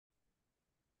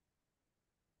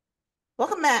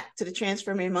Welcome back to the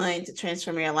Transform Your Mind to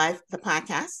Transform Your Life, the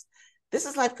podcast. This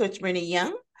is Life Coach Myrna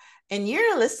Young, and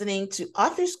you're listening to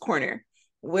Author's Corner,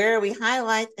 where we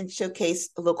highlight and showcase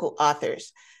local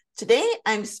authors. Today,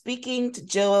 I'm speaking to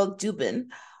Joel Dubin,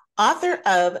 author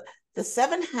of The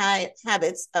 7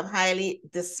 Habits of Highly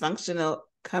Dysfunctional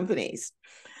Companies.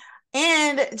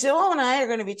 And Joel and I are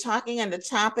going to be talking on the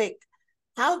topic,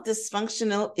 how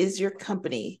dysfunctional is your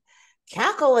company?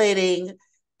 Calculating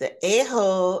the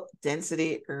a-hole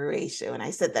density ratio. And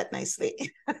I said that nicely.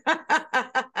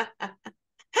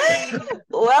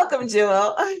 Welcome,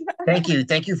 Joel. Thank you.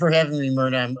 Thank you for having me,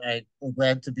 Myrna. I'm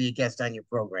glad to be a guest on your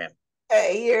program.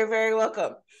 You're very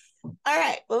welcome. All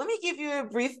right. Well, let me give you a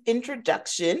brief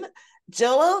introduction.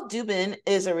 Joel Dubin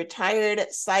is a retired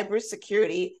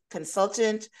cybersecurity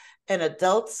consultant and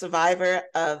adult survivor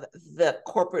of the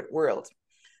corporate world,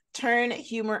 turned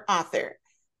humor author.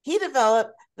 He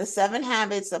developed the 7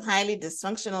 Habits of Highly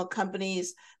Dysfunctional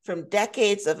Companies from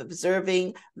decades of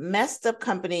observing messed up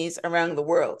companies around the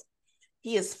world.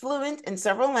 He is fluent in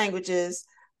several languages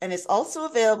and is also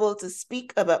available to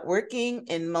speak about working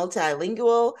in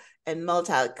multilingual and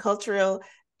multicultural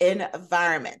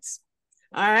environments.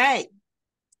 All right.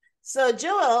 So,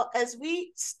 Joel, as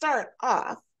we start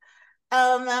off,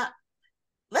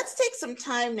 let's take some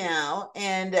time now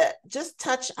and just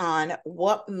touch on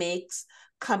what makes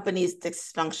companies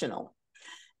dysfunctional.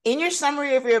 In your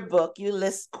summary of your book, you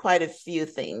list quite a few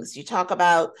things. You talk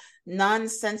about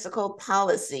nonsensical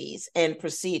policies and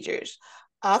procedures,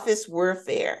 office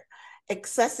warfare,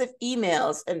 excessive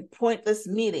emails and pointless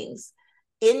meetings,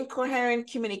 incoherent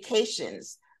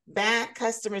communications, bad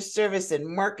customer service and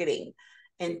marketing,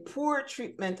 and poor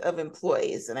treatment of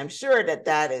employees. And I'm sure that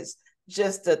that is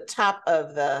just the top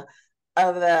of the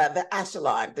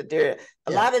echelon, that there are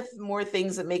a lot of more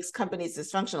things that makes companies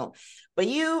dysfunctional. But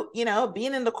you know,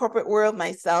 being in the corporate world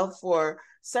myself for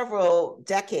several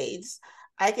decades,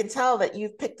 I can tell that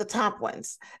you've picked the top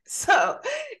ones. So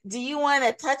do you want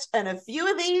to touch on a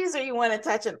few of these, or you want to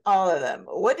touch on all of them?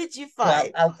 What did you Well,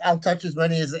 find? I'll touch as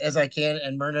many as I can.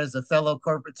 And Myrna, as a fellow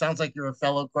corporate, sounds like you're a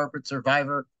fellow corporate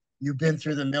survivor. You've been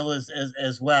through the mill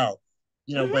as well.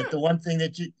 But Mm-hmm. the one thing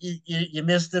that you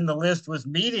missed in the list was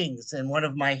meetings. And one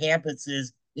of my habits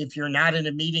is, if you're not in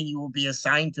a meeting, you will be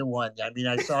assigned to one. I mean,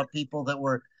 I saw people that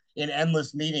were in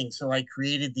endless meetings, so I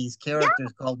created these Yeah.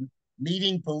 characters called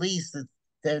meeting police that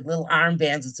had little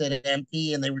armbands that said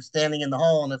MP, and they were standing in the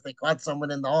hall. And if they caught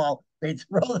someone in the hall, they'd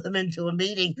throw them into a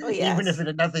meeting, Oh, even if yes. it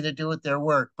had nothing to do with their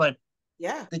work. But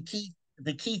Yeah. the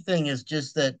key thing is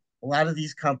just that a lot of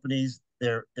these companies,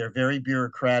 they're very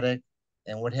bureaucratic,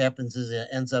 and what happens is it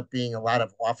ends up being a lot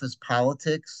of office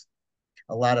politics,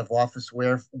 a lot of office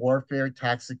warfare,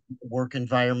 toxic work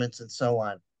environments, and so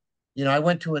on. I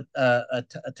went to a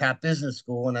top business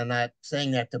school, and I'm not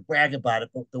saying that to brag about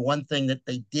it, but the one thing that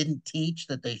they didn't teach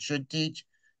that they should teach,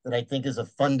 that I think is a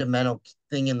fundamental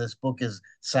thing in this book, is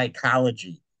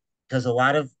psychology, because a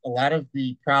lot of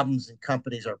the problems in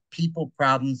companies are people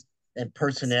problems and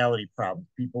personality problems,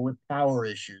 people with power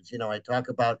issues. I talk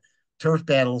about turf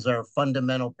battles are a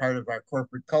fundamental part of our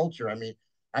corporate culture. I mean,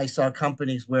 I saw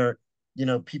companies where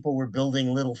people were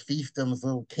building little fiefdoms,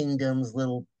 little kingdoms,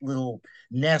 little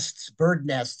nests, bird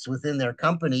nests within their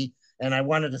company. And I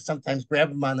wanted to sometimes grab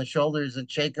them on the shoulders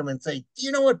and shake them and say, "Do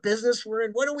you know what business we're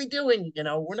in? What are we doing?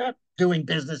 We're not doing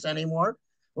business anymore.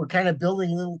 We're kind of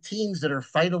building little teams that are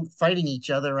fighting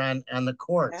each other on the Yeah.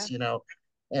 courts."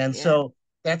 And Yeah. so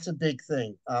that's a big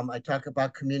thing. I talk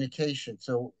about communication.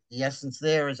 So the essence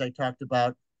there is, I talked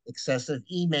about excessive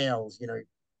emails.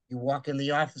 You walk in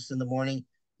the office in the morning,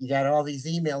 you got all these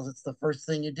emails. It's the first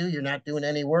thing you do. You're not doing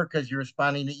any work because you're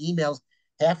responding to emails,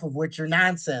 half of which are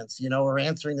nonsense, or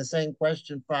answering the same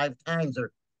question 5 times,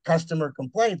 or customer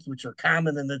complaints, which are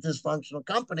common in the dysfunctional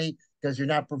company because you're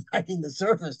not providing the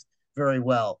service very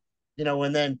well.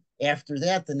 And then after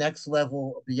that, the next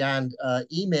level beyond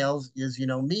emails is,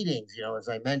 meetings. As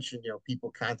I mentioned,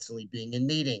 people constantly being in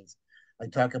meetings. I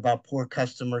talk about poor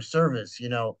customer service.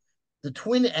 The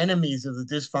twin enemies of the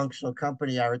dysfunctional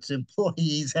company are its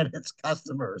employees and its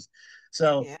customers.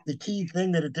 So Yeah. the key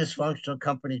thing that a dysfunctional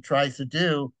company tries to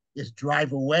do is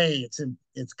drive away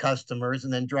its customers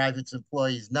and then drive its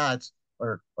employees nuts,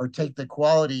 or take the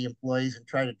quality employees and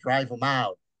try to drive them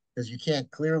out, because you can't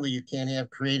have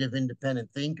creative independent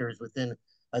thinkers within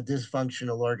a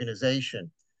dysfunctional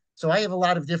organization. So I have a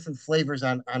lot of different flavors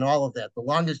on all of that. The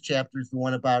longest chapter is the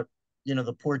one about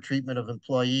the poor treatment of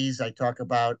employees. I talk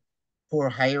about poor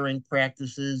hiring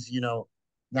practices.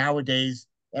 Nowadays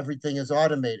everything is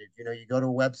automated. You go to a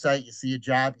website, you see a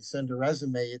job, you send a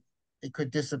resume, it could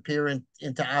disappear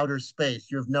into outer space.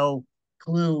 You have no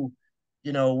clue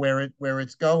where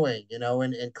it's going,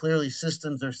 and clearly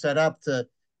systems are set up to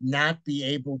not be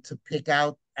able to pick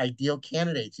out ideal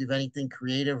candidates. If anything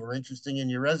creative or interesting in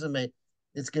your resume,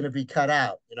 it's going to be cut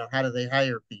out. How do they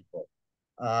hire people?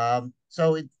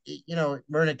 So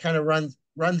Myrna kind of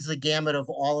runs the gamut of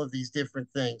all of these different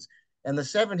things. And the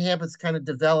seven habits kind of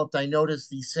developed. I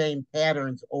noticed these same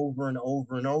patterns over and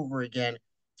over and over again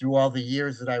through all the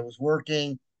years that I was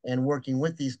working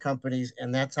with these companies.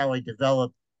 And that's how I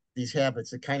developed these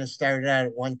habits. It kind of started out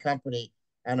at one company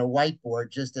on a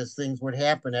whiteboard, just as things would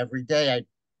happen every day.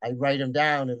 I write them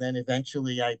down, and then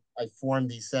eventually I formed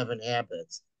these seven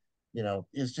habits.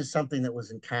 It's just something that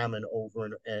was in common over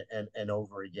and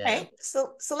over again. Right.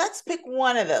 So let's pick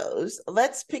one of those.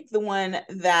 Let's pick the one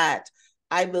that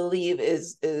I believe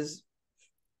is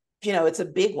it's a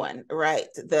big one, right?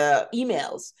 The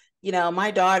emails.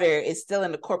 My daughter is still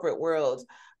in the corporate world,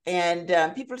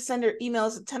 and people send her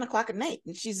emails at 10 o'clock at night,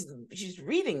 and she's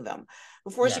reading them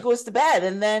before she Yeah. goes to bed.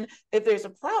 And then if there's a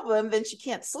problem, then she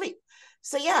can't sleep.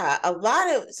 So yeah,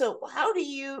 so how do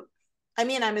you,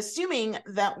 I'm assuming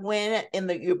that when in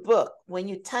your book, when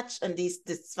you touch on these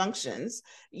dysfunctions,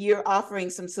 you're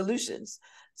offering some solutions.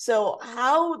 So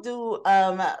how do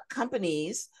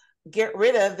companies get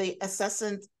rid of the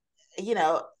incessant,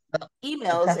 I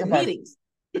emails talk and about meetings?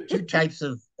 two types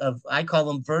of I call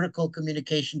them vertical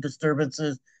communication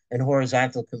disturbances and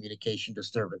horizontal communication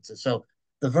disturbances. So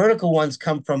the vertical ones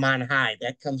come from on high.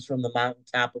 That comes from the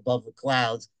mountaintop above the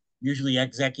clouds, usually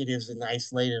executives in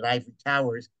isolated ivory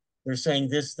towers. They're saying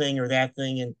this thing or that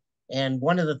thing. And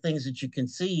one of the things that you can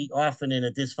see often in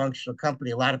a dysfunctional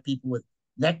company, a lot of people with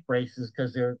neck braces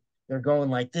because they're going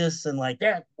like this and like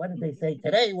that. What did they say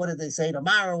today? What did they say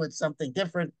tomorrow? It's something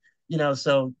different.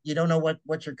 So you don't know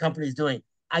what your company's doing.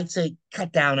 I'd say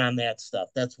cut down on that stuff.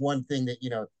 That's one thing that, you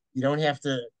don't have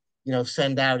to,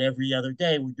 send out every other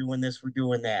day. We're doing this, we're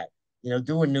doing that.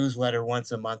 Do a newsletter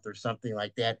once a month or something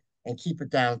like that and keep it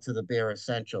down to the bare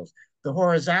essentials. The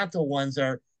horizontal ones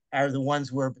are the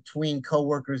ones where between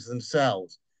coworkers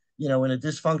themselves, in a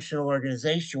dysfunctional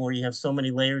organization where you have so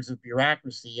many layers of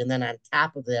bureaucracy. And then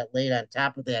laid on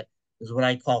top of that is what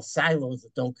I call silos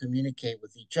that don't communicate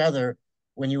with each other.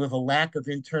 When you have a lack of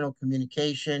internal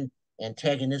communication,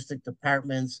 antagonistic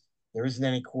departments, there isn't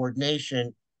any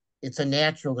coordination, it's a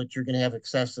natural that you're going to have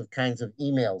excessive kinds of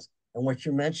emails. And what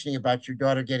you're mentioning about your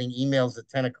daughter getting emails at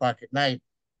 10 o'clock at night,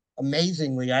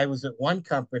 amazingly, I was at one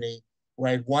company where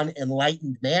I had one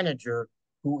enlightened manager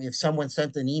who, if someone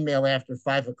sent an email after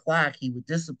 5 o'clock, he would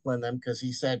discipline them because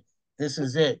he said, "This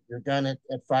is it. You're done at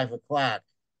 5 o'clock."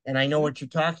 And I know Mhm. what you're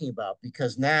talking about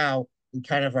because now, in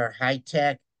kind of our high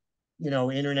tech,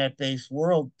 internet-based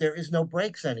world, there is no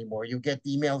breaks anymore. You get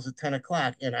the emails at 10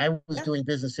 o'clock. And I was Yeah, doing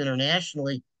business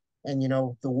internationally, and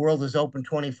the world is open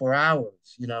 24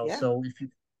 hours, yeah. so if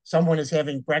someone is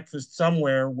having breakfast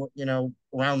somewhere,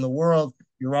 around the world,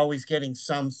 you're always getting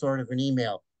some sort of an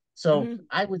email. So Mhm.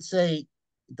 I would say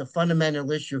the fundamental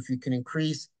issue, if you can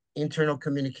increase internal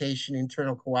communication,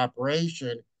 internal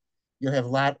cooperation, you'll have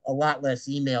a lot less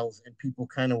emails, and people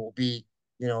kind of will be,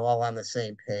 all on the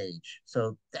same page.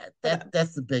 So that that But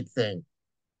that's the big thing.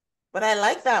 But I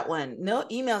like that one. No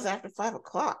emails after 5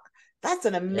 o'clock. That's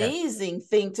an Yeah, amazing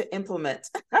thing to implement.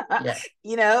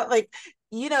 yeah, Like,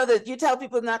 that you tell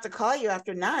people not to call you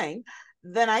after 9,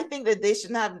 then I think that they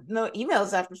should have no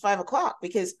emails after 5 o'clock,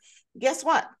 because guess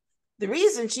what? The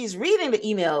reason she's reading the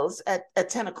emails at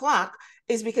 10 o'clock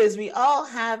is because we all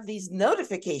have these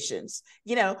notifications.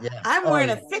 yeah. I'm Oh wearing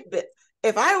a yeah, Fitbit.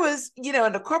 If I was,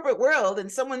 in the corporate world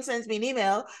and someone sends me an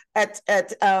email at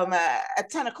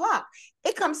 10 o'clock,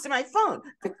 it comes to my phone.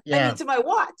 yeah, To my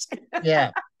watch.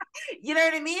 yeah. You know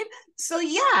what I mean? So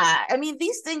yeah,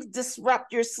 these things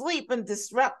disrupt your sleep and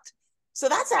disrupt. So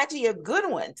that's actually a good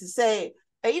one to say,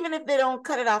 even if they don't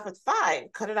cut it off at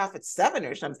 5, cut it off at 7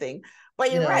 or something.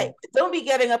 But You you're right. know, Don't be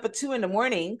getting up at 2 in the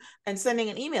morning and sending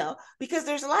an email, because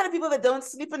there's a lot of people that don't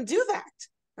sleep and do that.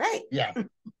 Right. yeah.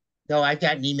 No, I've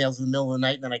gotten emails in the middle of the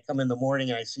night, and then I come in the morning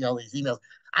and I see all these emails.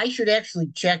 I should actually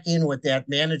check in with that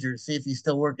manager to see if he's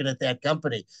still working at that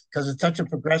company because it's such a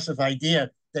progressive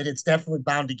idea that it's definitely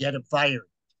bound to get him fired.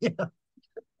 But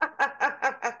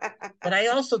I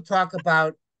also talk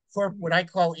about, for what I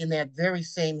call, in that very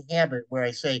same habit where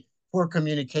I say poor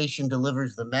communication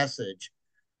delivers the message,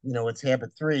 it's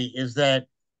habit 3, is that,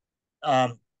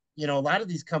 um, a lot of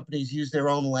these companies use their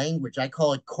own language. I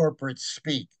call it corporate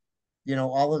speak.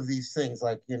 All of these things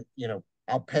like,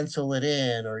 I'll pencil it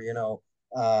in, or,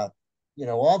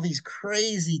 all these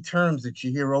crazy terms that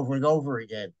you hear over and over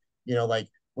again. Like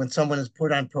when someone is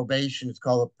put on probation, it's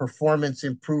called a performance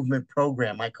improvement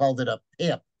program. I called it a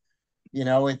PIP.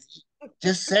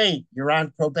 Just say you're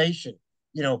on probation,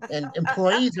 and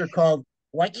employees are called.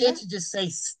 Why Yeah. can't you just say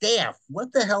staff?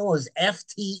 What the hell is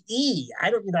FTE?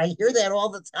 I don't, I hear that Yes. all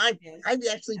the time. Yes. I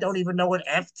actually don't Yes. even know what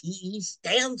FTE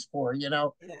stands for.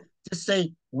 Yeah. Just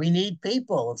say we need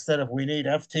people instead of we need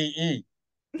FTE,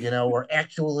 or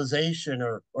actualization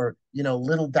or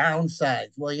little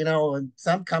downsides. Well, in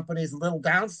some companies, little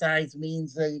downsides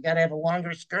means you got to have a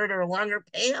longer skirt or a longer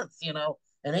pants.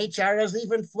 And HR doesn't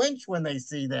even flinch when they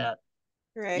see that.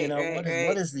 Right. Right. What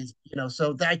Right. is these?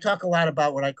 So I talk a lot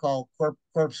about what I call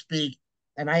corp speak,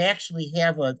 and I actually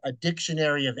have a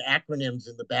dictionary of acronyms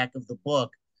in the back of the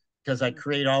book because I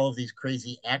create all of these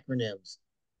crazy acronyms.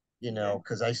 Okay.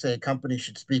 Because I say a company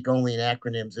should speak only in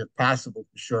acronyms if possible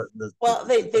to shorten Well,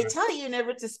 the they time. tell you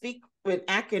never to speak with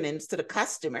acronyms to the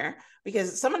customer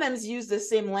because some of them use the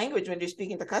same language when they're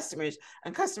speaking to customers,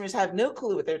 and customers have no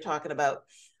clue what they're talking about.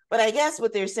 But I guess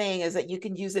what they're saying is that you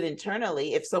can use it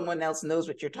internally if someone else knows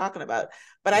what you're talking about.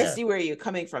 But I Yeah. see where you're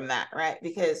coming from that, right?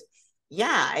 Because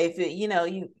yeah, if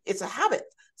it, it's a habit.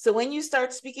 So when you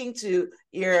start speaking to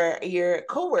your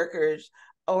coworkers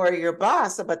or your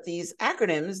boss about these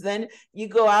acronyms, then you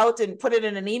go out and put it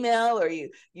in an email or you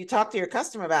talk to your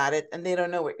customer about it and they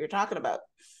don't know what you're talking about.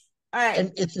 All right.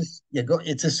 And it's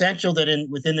essential that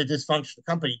within the dysfunctional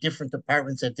company, different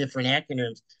departments have different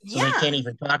acronyms, so they Yeah. can't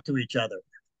even talk to each other.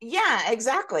 Yeah,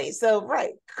 exactly. So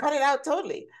right, cut it out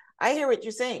totally. I hear what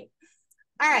you're saying.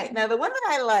 All right. Now the one that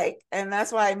I like, and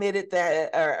that's why I made it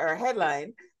that our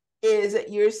headline, is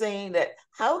that you're saying that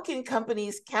how can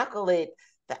companies calculate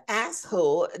the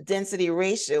asshole density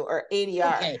ratio or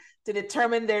ADR Okay. to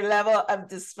determine their level of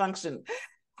dysfunction?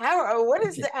 How or what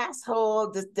is Okay. the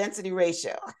asshole density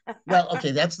ratio? Well,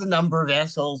 okay, that's the number of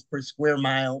assholes per square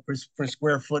mile per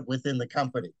square foot within the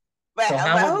company. But So but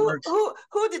how it who works? who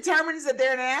who determines that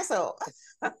they're an asshole?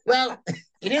 Well,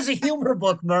 it is a humor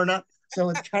book, Myrna. So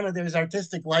it's kind of there's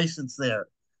artistic license there,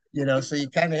 So you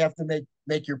kind of have to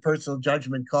make your personal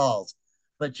judgment calls.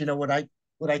 But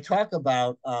what I talk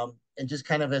about, and just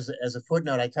kind of as a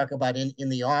footnote, I talk about in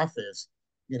the office.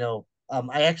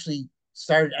 I actually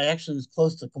was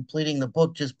close to completing the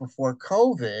book just before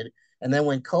COVID, and then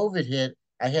when COVID hit,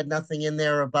 I had nothing in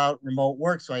there about remote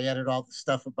work, so I added all the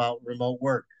stuff about remote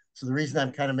work. So the reason I'm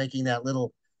Okay. kind of making that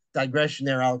little digression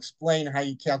there, I'll explain how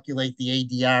you calculate the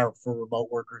ADR for remote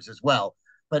workers as well.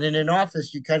 But in an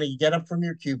office, you get up from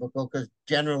your cubicle because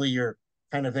generally you're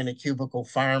kind of in a cubicle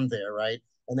farm there, right?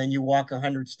 And then you walk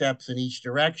 100 steps in each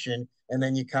direction, and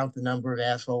then you count the number of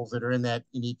assholes that are in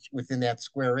each within that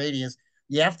square radius.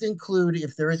 You have to include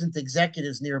if there isn't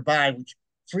executives nearby, which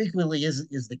frequently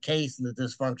is the case in the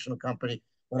dysfunctional company,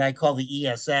 what I call the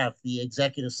ESF, the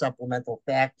executive supplemental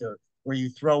factor, where you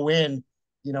throw in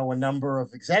a number of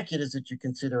executives that you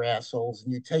consider assholes,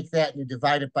 and you take that and you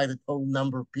divide it by the total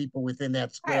number of people within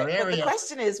that All square right, but the area.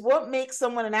 question is, what makes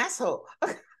someone an asshole?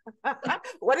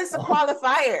 What is the Oh,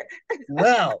 qualifier?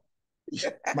 well,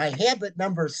 my habit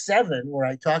number 7, where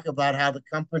I talk about how the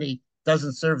company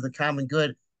doesn't serve the common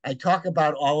good, I talk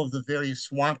about all of the various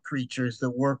swamp creatures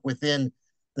that work within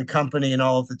the company and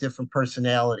all of the different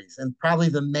personalities. And probably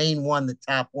the main one, the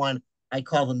top one, I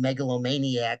call the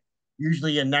megalomaniac,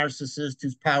 usually a narcissist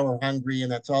who's power hungry,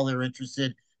 and that's all they're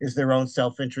interested is their own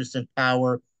self-interest and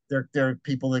power. They're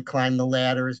people that climb the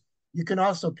ladders. You can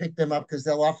also pick them up because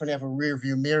they'll often have a rear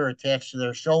view mirror attached to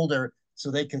their shoulder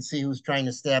so they can see who's trying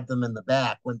to stab them in the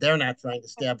back when they're not trying to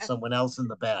stab someone else in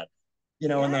the back.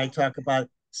 And then I Yeah. talk about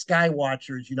sky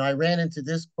watchers. I ran into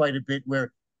this quite a bit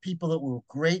where people that were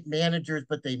great managers,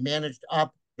 but they managed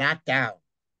up, not down.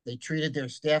 They treated their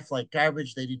staff like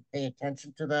garbage. They didn't pay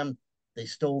attention to them. They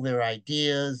stole their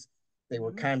ideas. They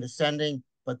were Mm-hmm. condescending,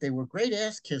 but they were great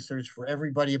ass kissers for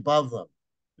everybody above them.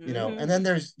 And Mm-hmm. then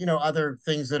there's, other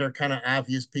things that are kind of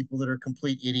obvious, people that are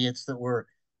complete idiots that were,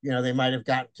 they might have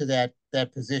gotten to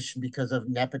that position because of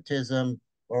nepotism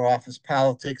or office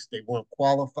politics. They weren't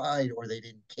qualified or they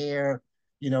didn't care,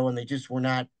 and they just were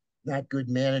not good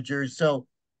managers. So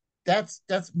that's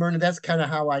Myrna. That's kind of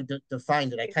how I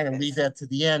defined it. I kind of leave Yes. that to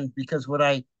the end because what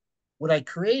I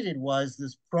created was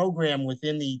this program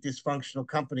within the dysfunctional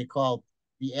company called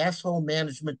the Asshole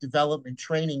Management Development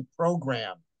Training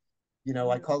Program. I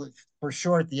Mm-hmm. call it for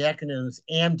short, the acronym is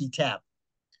AMDTAP.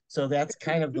 So that's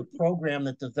kind of the program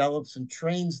that develops and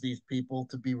trains these people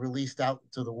to be released out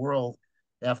into the world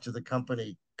after the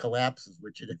company collapses,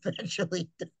 which it eventually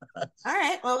All does.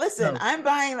 right. Well, listen, So, I'm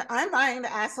buying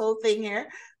the asshole thing here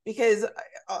because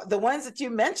the ones that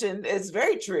you mentioned is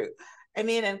very true. I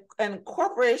mean, and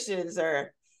corporations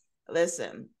are,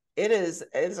 listen, it's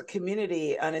a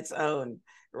community on its own,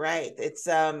 right? It's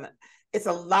it's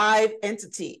a live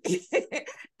entity.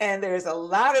 And there's a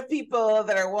lot of people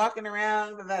that are walking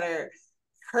around that are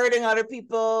hurting other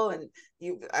people. And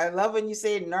I love when you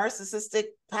say narcissistic,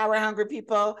 power hungry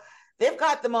people. They've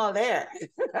got them all there.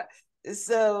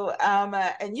 So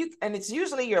and it's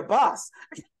usually your boss.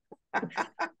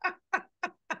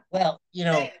 Well,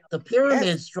 the pyramid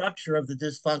Yes. structure of the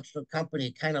dysfunctional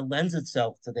company kind of lends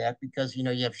itself to that because, you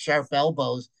have sharp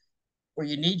elbows where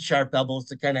you need sharp elbows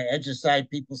to kind of edge aside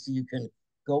people so you can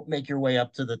go make your way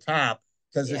up to the top.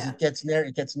 Because as Yeah.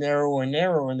 it gets narrower and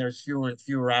narrower, and there's fewer and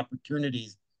fewer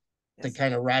opportunities to Yes.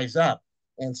 kind of rise up.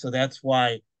 And so that's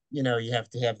why, you have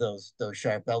to have those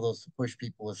sharp elbows to push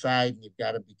people aside, and you've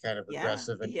got to be kind of Yeah.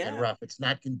 aggressive and Yeah. rough. It's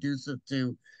not conducive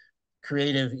to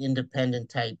creative, independent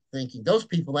type thinking. Those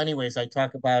people, anyways, I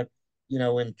talk about,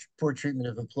 in poor treatment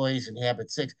of employees in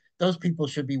Habit 6, those people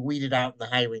should be weeded out in the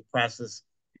hiring process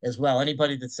as well.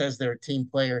 Anybody that says they're a team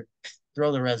player,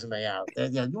 throw the resume out.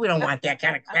 We don't want that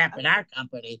kind of crap in our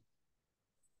company.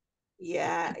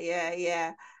 Yeah, yeah,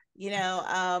 yeah.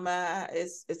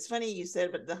 It's funny you said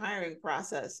about the hiring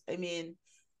process. I mean,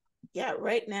 yeah,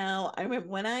 right now, I remember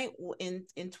when in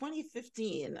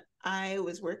 2015, I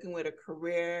was working with a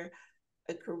career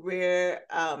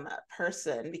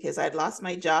person because I'd lost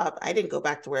my job. I didn't go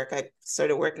back to work. I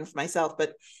started working for myself,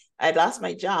 but I'd lost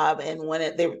my job, and when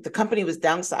the company was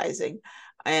downsizing,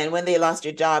 and when they lost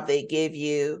your job, they gave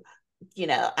you,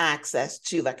 access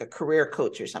to like a career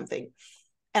coach or something.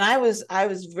 And I was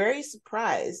very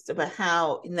surprised about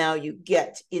how now you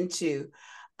get into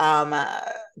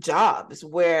jobs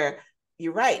where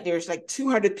you're right. There's like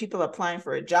 200 people applying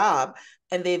for a job,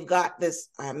 and they've got this.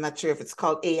 I'm not sure if it's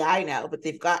called AI now, but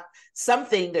they've got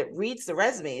something that reads the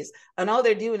resumes, and all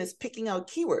they're doing is picking out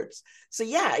keywords. So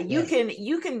yeah, you Right. can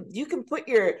you can put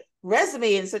your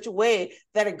resume in such a way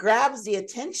that it grabs the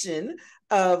attention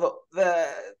of the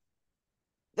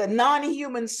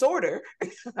non-human sorter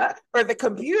or the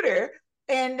computer.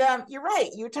 And you're right,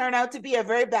 you turn out to be a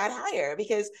very bad hire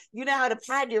because you know how to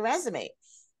pad your resume.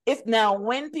 If now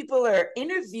when people are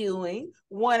interviewing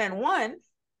one-on-one,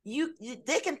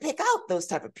 they can pick out those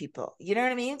type of people. You know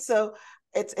what I mean? So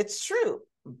it's true.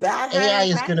 Bad AI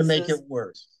hiring is going to make it practices.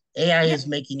 worse. AI Yeah. is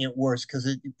making it worse because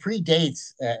it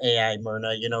predates AI,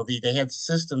 Myrna. They had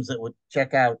systems that would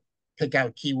pick out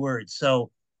keywords.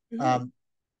 So Mm-hmm. um,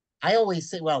 I always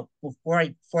say, well, before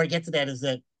I get to that, is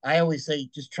that I always say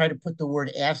just try to put the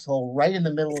word asshole right in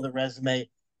the middle of the resume.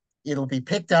 It'll be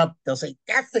picked up. They'll say,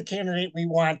 that's the candidate we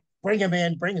want. Bring him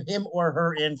in, bring him or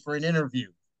her in for an interview.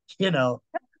 You know,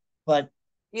 but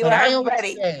You but are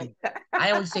ready.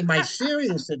 I always say my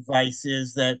serious advice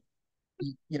is that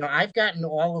I've gotten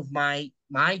all of my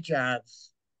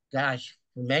jobs, gosh,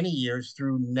 for many years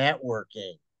through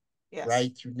networking, Yes.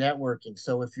 right? Through networking.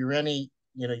 So if you're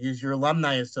use your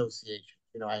alumni association.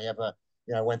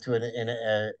 I went to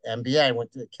an MBA. I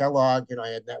went to Kellogg. I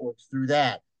had networks through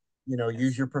that. Use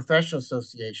Yes. your professional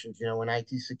associations. In IT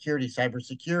security,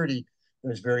 cybersecurity,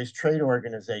 there's various trade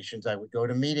organizations. I would go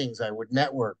to meetings. I would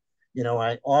network.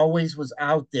 I always was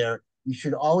out there. You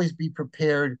should always be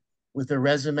prepared with a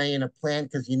resume and a plan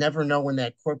because you never know when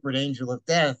that corporate angel of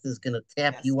death is going to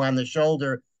tap Yes. you on the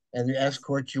shoulder and Yes.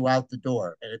 escort you out the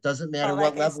door. And it doesn't matter Well,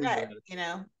 what like I level you're said,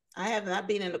 at. I have not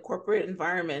been in a corporate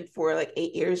environment for like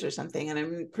 8 years or something, and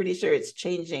I'm pretty sure it's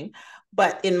changing.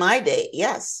 But in my day,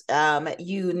 yes,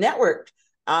 you networked.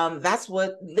 That's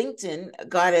what LinkedIn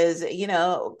got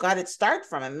its start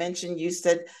from. I mentioned you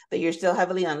said that you're still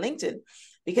heavily on LinkedIn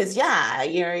because yeah,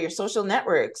 your social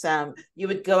networks. You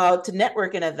would go out to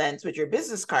networking events with your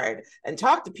business card and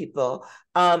talk to people,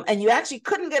 and you actually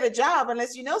couldn't get a job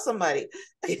unless you know somebody.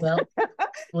 Well,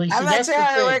 well, you I'm see, not that's sure the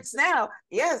how it thing. works now.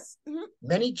 Yes.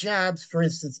 Many jobs, for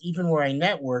instance, even where I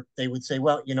network, they would say,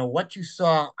 well, what you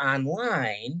saw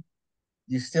online,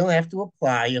 you still have to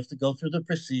apply. You have to go through the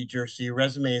procedure. So your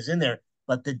resume is in there.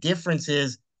 But the difference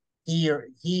is he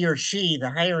or she,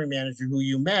 the hiring manager who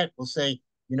you met, will say,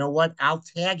 you know what? I'll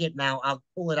tag it now. I'll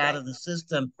pull it out Right, of the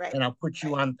system right, and I'll put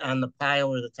you right, on the pile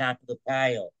or the top of the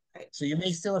pile. right. So you may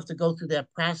Yes. still have to go through that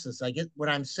process. I get what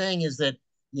I'm saying is that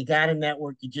you got to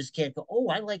network. You just can't go, oh,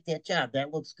 I like that job.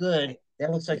 That looks good. Right.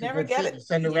 That looks You like a never good get fit. You it.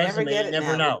 send a You never resume, get you it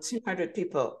never now with know. 200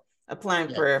 people applying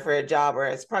Yeah. for a job, or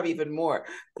it's probably even more.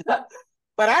 But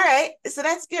all right, so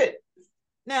that's good.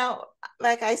 Now,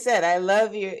 like I said, I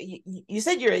love you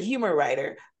said you're a humor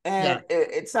writer, and Yeah.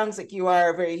 it sounds like you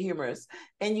are very humorous.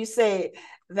 And you say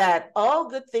that all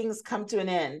good things come to an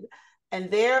end, and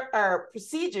there are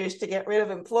procedures to get rid of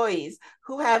employees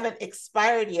who haven't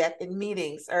expired yet in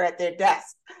meetings or at their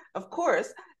desk. Of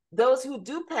course, those who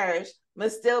do perish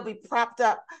must still be propped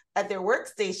up at their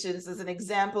workstations as an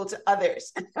example to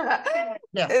others.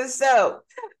 Yeah. So,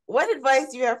 what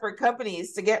advice do you have for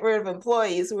companies to get rid of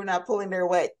employees who are not pulling their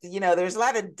weight? There's a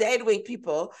lot of dead weight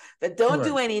people that don't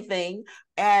do Sure. anything,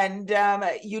 and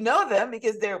you know them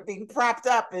because they're being propped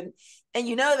up, and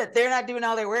you know that they're not doing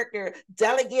all their work. They're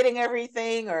delegating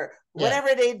everything or Yeah.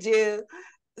 whatever they do.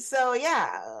 So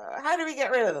yeah, how do we get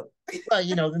rid of them?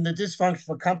 Well, in the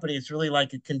dysfunctional company, it's really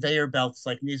like a conveyor belt. It's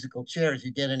like musical chairs.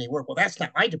 You get any work. Well, that's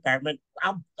not my department.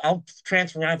 I'll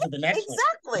transfer on to the next one.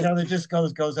 Exactly. That just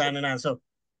goes on and on. So,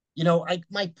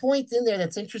 my point in there,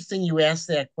 that's interesting you asked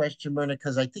that question, Myrna,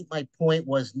 because I think my point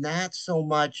was not so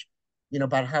much,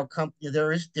 about how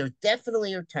there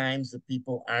definitely are times that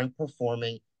people aren't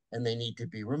performing and they need to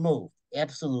be removed.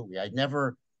 Absolutely. I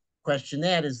never question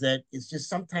that, is that it's just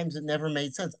sometimes it never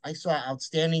made sense. I saw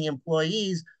outstanding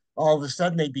employees, all of a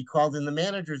sudden they'd be called in the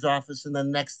manager's office, and the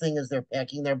next thing is they're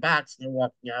packing their box and they're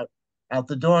walking out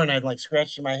the door, and I'd like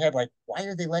scratching my head like, why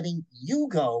are they letting you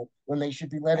go when they should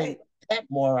be letting Right. that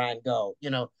moron go?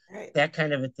 Right. That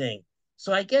kind of a thing.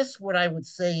 So I guess what I would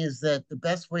say is that the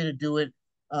best way to do it,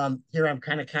 here I'm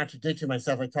kind of contradicting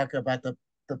myself. I talk about the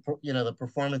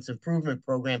performance improvement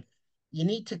program. You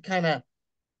need to kind of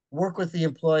work with the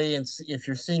employee, and see if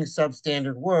you're seeing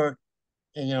substandard work,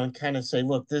 and kind of say,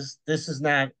 look, this is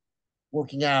not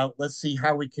working out. Let's see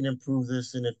how we can improve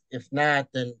this. And if not,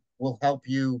 then we'll help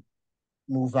you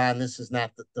move on. This is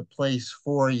not the place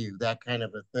for you, that kind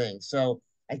of a thing. So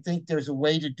I think there's a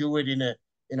way to do it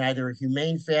in either a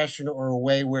humane fashion, or a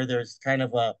way where there's kind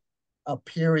of a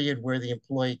period where the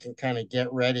employee can kind of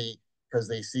get ready, because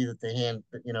they see that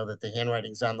that the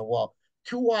handwriting's on the wall.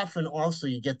 Too often also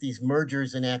you get these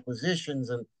mergers and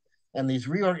acquisitions, and these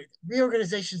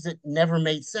reorganizations that never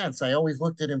made sense. I always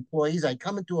looked at employees. I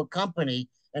come into a company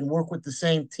and work with the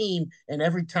same team, and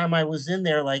every time I was in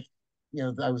there, like,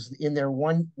 I was in there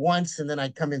once, and then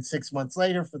I'd come in 6 months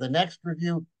later for the next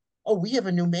review. Oh, we have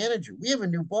a new manager. We have a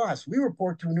new boss. We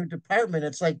report to a new department.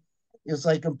 It's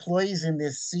like employees in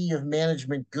this sea of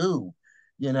management goo,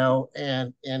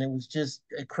 and it was just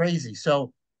crazy.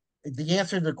 So the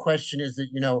answer to the question is that,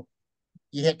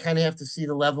 you kind of have to see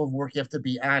the level of work. You have to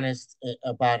be honest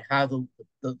about how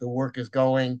the work is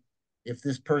going. If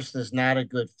this person is not a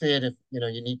good fit, if you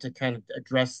need to kind of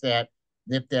address that,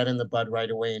 nip that in the bud right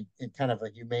away, and kind of a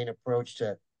humane approach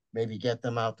to maybe get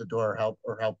them out the door,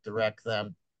 or help direct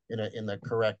them in the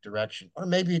correct direction. Or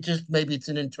maybe it's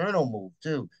an internal move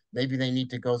too. Maybe they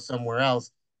need to go somewhere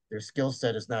else. Their skill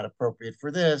set is not appropriate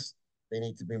for this. They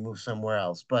need to be moved somewhere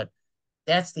else. But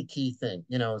that's the key thing,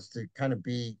 is to kind of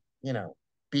be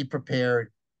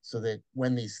prepared, so that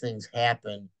when these things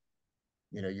happen,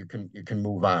 you can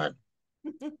move on.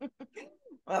 Well,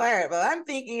 all right. Well, I'm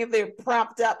thinking if they're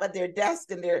propped up at their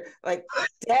desk and they're like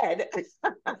dead,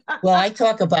 Well, then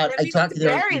I we need talk to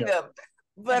there, bury them.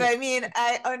 But I mean,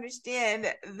 I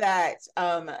understand that,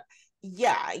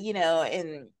 yeah,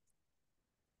 and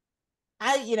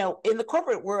in the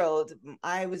corporate world,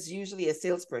 I was usually a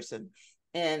salesperson.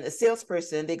 And a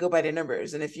salesperson, they go by their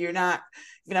numbers. And if you're not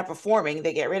performing,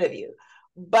 they get rid of you.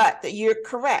 But you're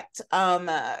correct.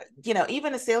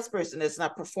 Even a salesperson that's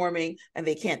not performing and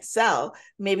they can't sell,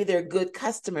 maybe they're a good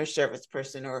customer service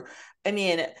person. Or, I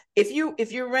mean, if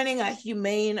you're running a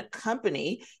humane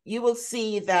company, you will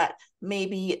see that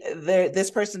maybe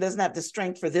this person doesn't have the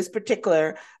strength for this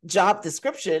particular job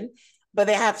description, but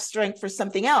they have strength for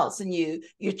something else, and you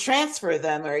transfer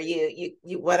them, or you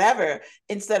whatever,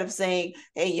 instead of saying,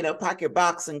 hey, pack your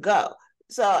box and go.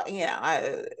 So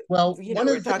Well, one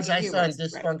we're of the things talking I saw in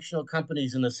humorous, right? dysfunctional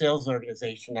companies in the sales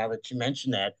organization, now that you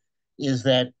mention that, is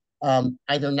that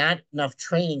either not enough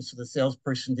training, so the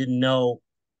salesperson didn't know,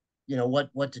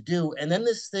 what to do. And then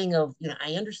this thing of,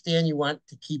 I understand you want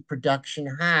to keep production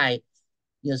high.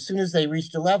 As soon as they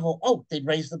reached a level, oh, they'd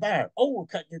raise the bar. Oh, we're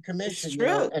cutting your It's commission,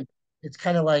 true. and it's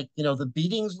kind of like, the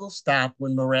beatings will stop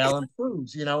when morale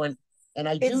improves, and I do,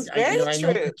 It's very I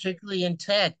know true. particularly in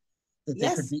tech that they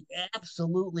could Yes. be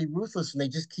absolutely ruthless, and they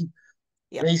just keep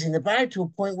Yep. raising the bar to a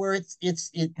point where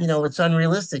Yes. it's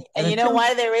unrealistic. And And in you know terms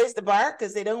why of, they raise the bar?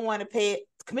 Because they don't want to pay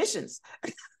commissions.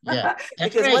 yeah, that's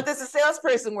Because what right. does a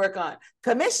salesperson work on?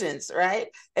 Commissions, right?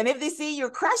 And if they see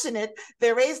you're crushing it,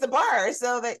 they raise the bar,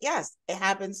 so that, yes, it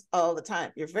happens all the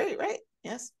time. You're very right.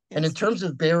 Yes. And in Yes. terms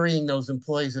of burying those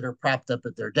employees that are propped up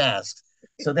at their desks,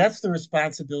 so that's the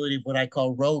responsibility of what I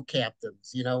call row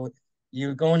captains.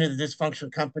 You go into the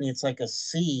dysfunctional company, it's like a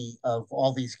sea of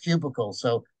all these cubicles.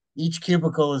 So each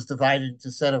cubicle is divided into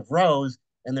a set of rows,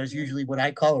 and there's usually what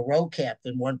I call a row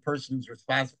captain, one person who's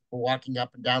responsible for walking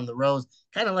up and down the rows,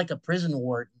 kind of like a prison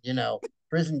warden,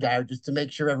 prison guard just to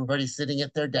make sure everybody's sitting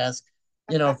at their desk.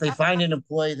 If they find an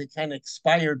employee that kind of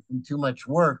expired from too much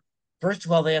work, first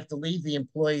of all, they have to leave the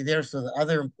employee there so the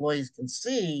other employees can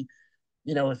see,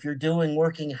 if you're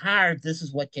working hard, this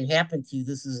is what can happen to you.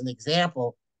 This is an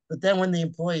example. But then when the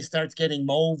employee starts getting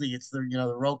moldy, it's the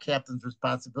row captain's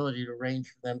responsibility to arrange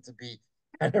for them to be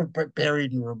kind of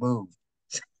buried and removed.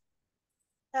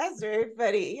 That's very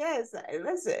funny. Yes,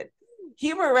 listen,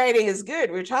 humor writing is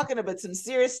good. We're talking about some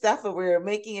serious stuff, but we're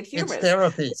making it It's humorous,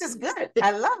 therapy. which is good.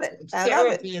 I love it. It's I love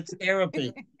it. therapy. It's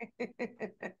therapy.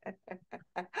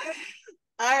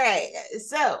 All right.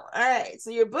 So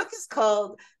your book is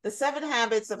called The 7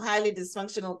 Habits of Highly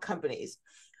Dysfunctional Companies.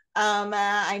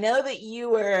 I know that you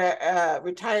were a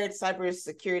retired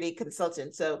cybersecurity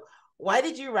consultant. So why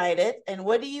did you write it, and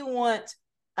what do you want?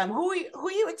 Who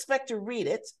you expect to read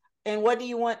it, and what do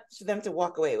you want them to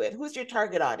walk away with? Who's your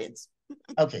target audience?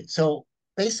 Okay, so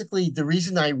basically, the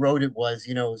reason I wrote it was,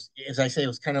 as I say, it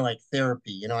was kind of like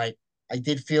therapy. I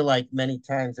did feel like many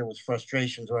times there was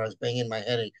frustrations where I was banging my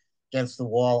head against the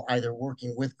wall, either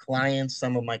working with clients,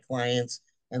 some of my clients,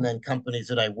 and then companies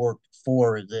that I worked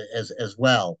for as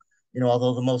well.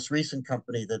 Although the most recent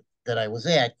company that I was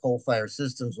at, Coal Fire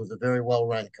Systems, was a very well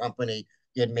run company.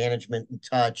 You had management in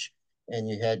touch, and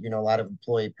you had a lot of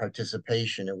employee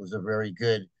participation. It was a very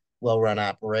good, well run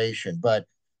operation. But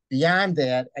beyond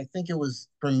that, I think it was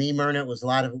for me, Myrna, a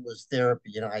lot of it was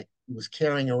therapy. I was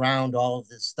carrying around all of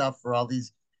this stuff for all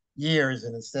these years,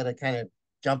 and instead of kind of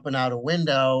jumping out a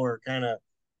window or kind of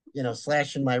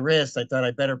slashing my wrist, I thought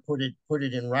I better put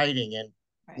it in writing. And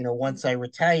Right. Once I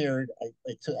retired,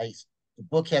 the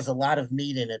book has a lot of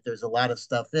meat in it. There's a lot of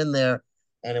stuff in there,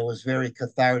 and it was very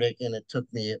cathartic. And it took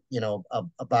me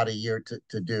about a year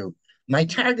to do. My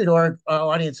target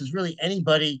audience is really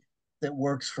anybody that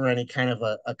works for any kind of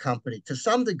a company. To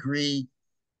some degree,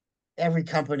 every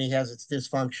company has its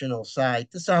dysfunctional side.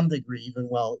 To some degree, even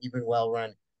well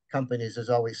run companies, there's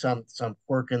always some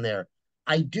quirk in there.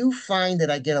 I do find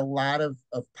that I get a lot of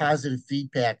positive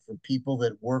feedback from people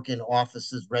that work in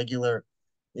offices, regular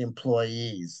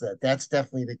employees. That's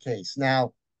definitely the case.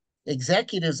 Now,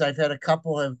 executives, I've had a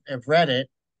couple have read it,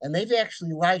 and they've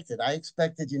actually liked it. I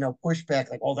expected,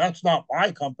 pushback like, oh, that's not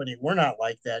my company. We're not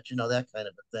like that, that kind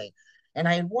of a thing. And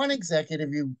I had one executive,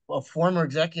 a former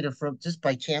executive from, just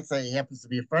by chance, that he happens to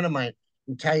be a friend of mine,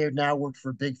 retired now, worked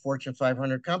for a big Fortune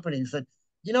 500 company. He said,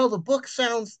 the book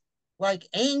sounds like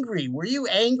angry. Were you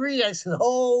angry? I said,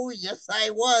 oh, yes, I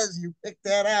was. You picked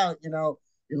that out.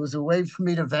 It was a way for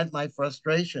me to vent my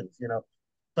frustrations.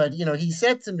 But, he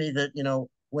said to me that,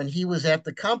 when he was at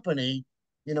the company,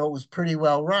 it was pretty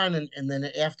well run. And then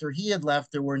after he had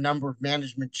left, there were a number of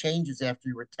management changes after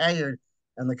he retired.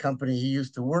 And the company he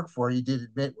used to work for, he did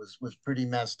admit was pretty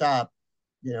messed up,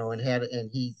 and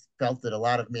he felt that a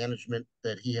lot of management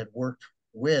that he had worked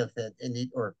with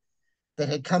or that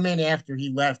had come in after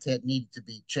he left had needed to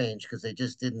be changed because they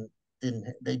just didn't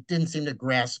seem to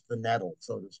grasp the nettle,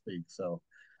 so to speak. So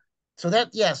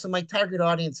my target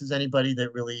audience is anybody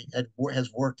that really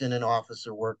has worked in an office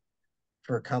or worked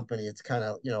for a company. It's kind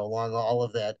of, along all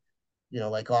of that,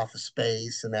 like office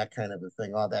space and that kind of a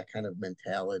thing, all that kind of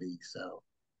mentality. So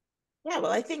Yeah,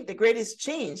 well, I think the greatest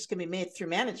change can be made through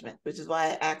management, which is why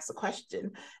I asked the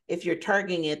question if you're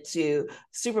targeting it to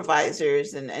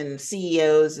supervisors and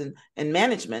CEOs and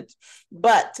management.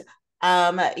 But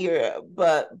you're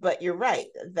right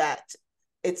that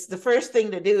it's the first thing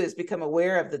to do is become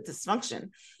aware of the dysfunction.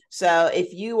 So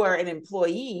if you are an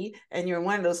employee and you're in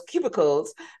one of those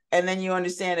cubicles, and then you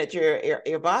understand that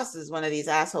your boss is one of these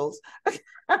assholes.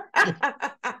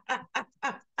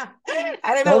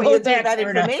 I don't know don't what you hold do with back, that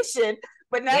Myrna. information,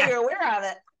 but now Yeah, you're aware of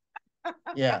it.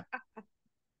 yeah,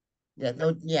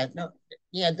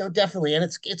 no, definitely, and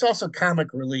it's also comic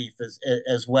relief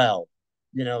as well.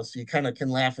 So you kind of can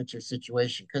laugh at your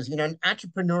situation because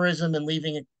entrepreneurism and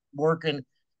leaving work and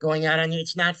going out on you,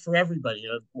 it's not for everybody.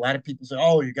 A lot of people say,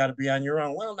 "Oh, you got to be on your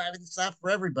own." Well, it's not for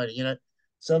everybody.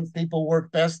 Some people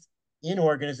work best in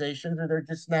organizations, or they're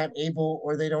just not able,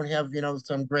 or they don't have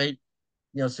some great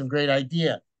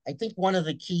idea. I think one of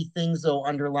the key things, though,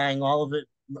 underlying all of it,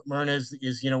 Myrna, is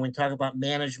when we talk about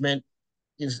management,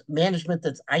 is management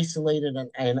that's isolated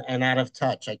and out of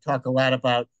touch. I talk a lot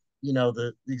about,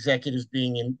 the executives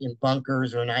being in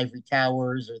bunkers or in ivory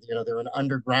towers, or, they're in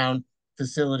underground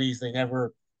facilities. They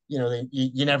never,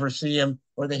 you never see them,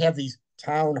 or they have these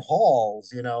town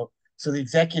halls. So the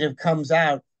executive comes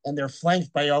out and they're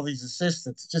flanked by all these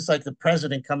assistants, just like the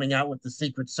president coming out with the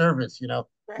Secret Service. And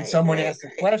Right, someone right, asks a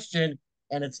question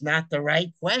and it's not the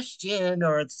right question,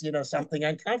 or it's, something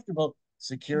uncomfortable,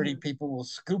 security right. people will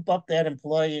scoop up that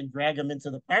employee and drag him into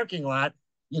the parking lot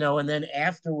and then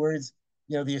afterwards,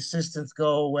 the assistants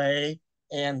go away,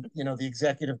 and the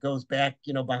executive goes back,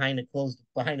 behind a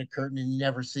curtain, and you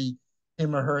never see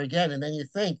him or her again. And then you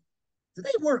think, do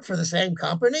they work for the same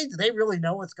company? Do they really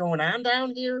know what's going on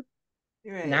down here?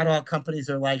 Right. Not all companies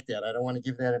are like that. I don't want to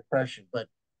give that impression, but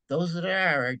those that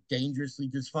are dangerously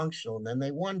dysfunctional, and then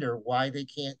they wonder why they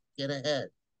can't get ahead.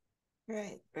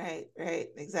 Right.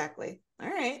 Exactly. All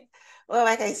right. Well,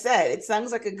 like I said, it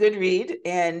sounds like a good read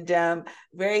and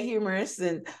very humorous,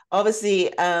 and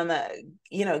obviously,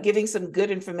 giving some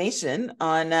good information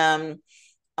on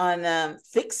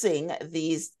fixing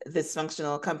these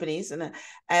dysfunctional companies. And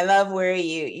I love where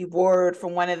you borrowed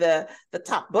from one of the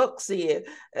top books, the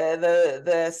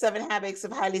 7 Habits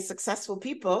of Highly Successful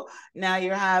People. Now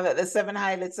you have the 7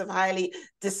 Habits of Highly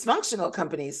Dysfunctional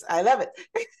Companies. I love it.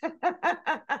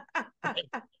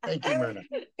 Thank you, Myrna.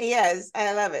 Yes,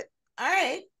 I love it. All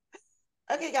right.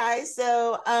 Okay, guys.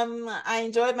 So I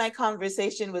enjoyed my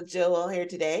conversation with Joel here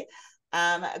today.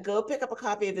 Go pick up a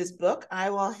copy of his book.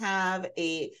 I will have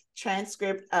a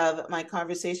transcript of my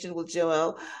conversation with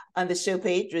Joel on the show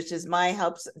page, which is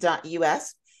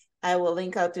myhelps.us. I will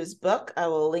link out to his book. I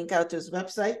will link out to his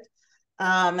website.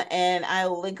 And I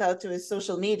will link out to his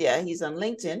social media. He's on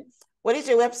LinkedIn. What is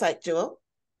your website, Joel?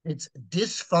 It's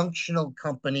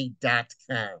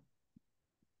dysfunctionalcompany.com.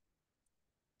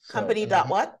 So, Company and I dot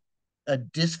what? a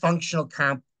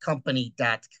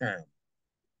dysfunctionalcompany.com,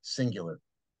 singular.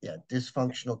 Yeah, Company.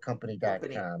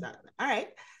 dysfunctionalcompany.com. All right.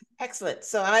 Excellent.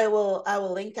 So I will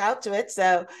link out to it.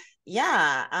 So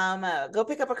yeah, go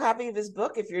pick up a copy of his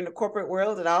book if you're in the corporate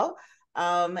world at all.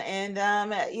 And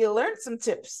you'll learn some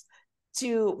tips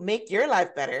to make your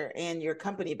life better and your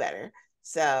company better.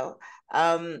 So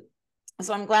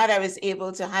so I'm glad I was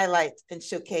able to highlight and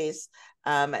showcase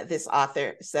this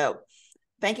author. So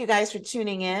thank you guys for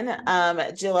tuning in.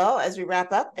 Joel, as we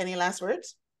wrap up, any last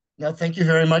words? No, thank you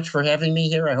very much for having me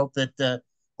here. I hope that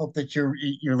your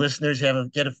listeners at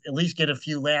least get a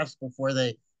few laughs before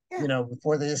they Yeah.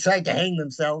 before they decide to hang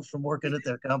themselves from working at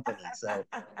their company. So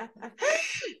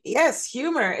Yes,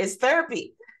 humor is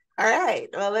therapy. All right.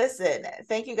 Well, listen,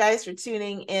 thank you guys for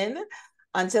tuning in.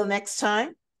 Until next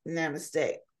time,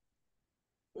 namaste.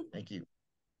 thank you.